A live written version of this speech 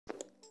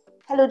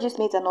Hello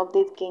Gistmate and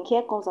Update King.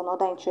 Here comes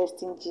another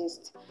interesting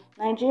gist.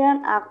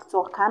 Nigerian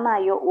actor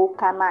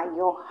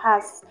KANAYO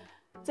has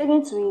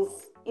taken to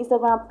his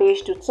Instagram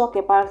page to talk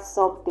about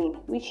something,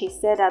 which he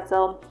said that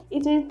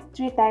eating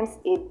 3 times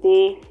a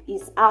day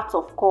is out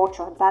of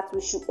culture, that we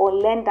should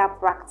unlearn that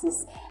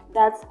practice,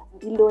 that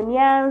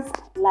billionaires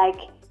like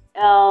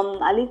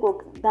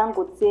Aliko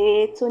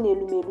Dangote, Tony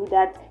Elumelu,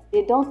 that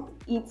they don't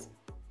eat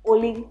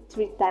only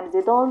 3 times.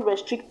 They don't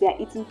restrict their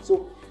eating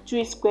to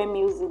 3 square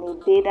meals in a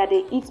day, that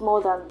they eat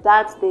more than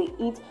that. They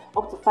eat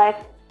up to 5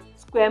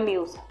 square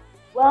meals.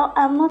 Well,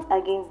 I'm not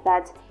against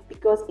that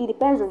because it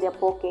depends on their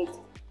pocket.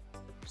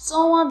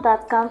 Someone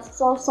that can't,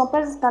 some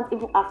persons can't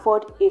even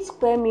afford a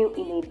square meal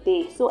in a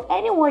day. So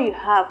anyone you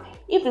have,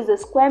 if it's a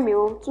square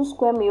meal, 2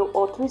 square meal,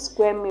 or 3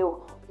 square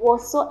meal,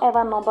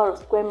 whatsoever number of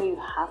square meal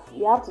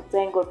you have to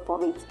thank God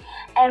for it.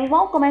 And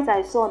one comment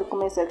I saw in the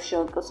comment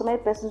section, because so many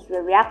persons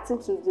were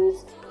reacting to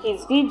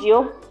his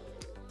video,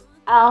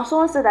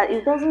 someone said that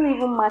it doesn't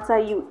even matter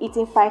you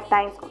eating 5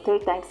 times or 3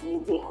 times in a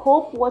day.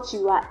 Hope what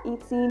you are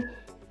eating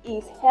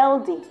is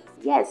healthy.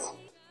 Yes,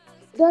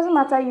 it doesn't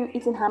matter you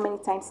eating how many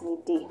times in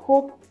a day.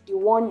 Hope the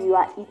one you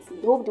are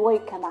eating, hope the one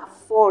you can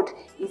afford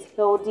is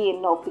healthy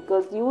enough,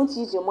 because you won't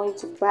use your money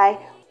to buy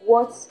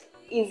what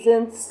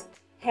isn't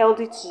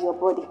healthy to your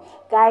body.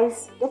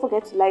 Guys, don't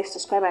forget to like,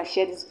 subscribe and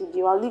share this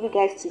video. I'll leave you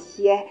guys to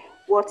hear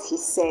what he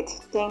said.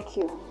 Thank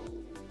you.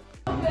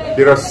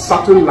 There are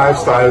certain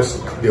lifestyles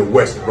the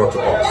West brought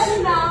to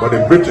us, but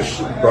the British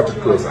brought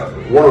it closer.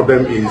 One of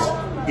them is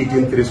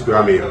eating 3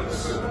 square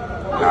meals.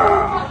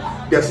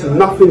 There's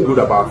nothing good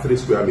about 3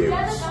 square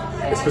meals,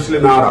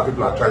 especially now that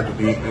people are trying to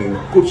be in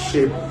good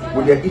shape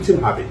with their eating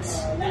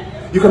habits.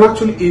 You can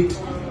actually eat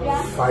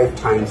 5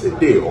 times a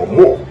day or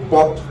more,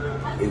 but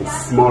in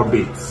small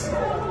bits.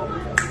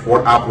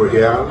 One apple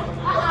here,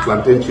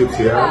 plantain chips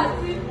here,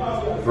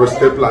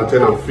 roasted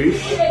plantain and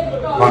fish,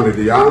 pounded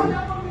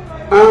yam,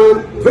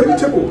 and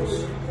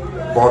vegetables.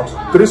 But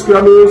 3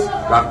 square meals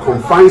that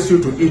confines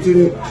you to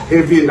eating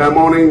heavy in the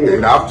morning,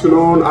 in the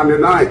afternoon, and the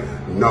night.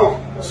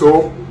 No.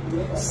 So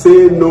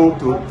say no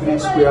to 3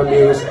 square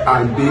meals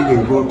and be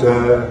in good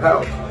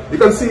health. You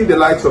can see the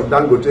likes of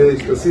Dangote.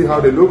 You can see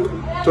how they look.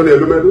 Tony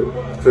Elumelu,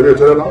 Femi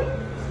Otedola.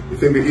 You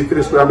think they eat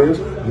 3 square meals?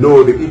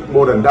 No, they eat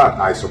more than that,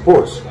 I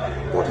suppose,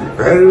 but in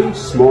very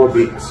small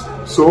bits.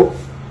 So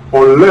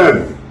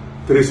unlearn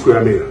 3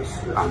 square meals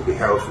and be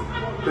healthy.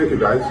 Thank you,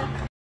 guys.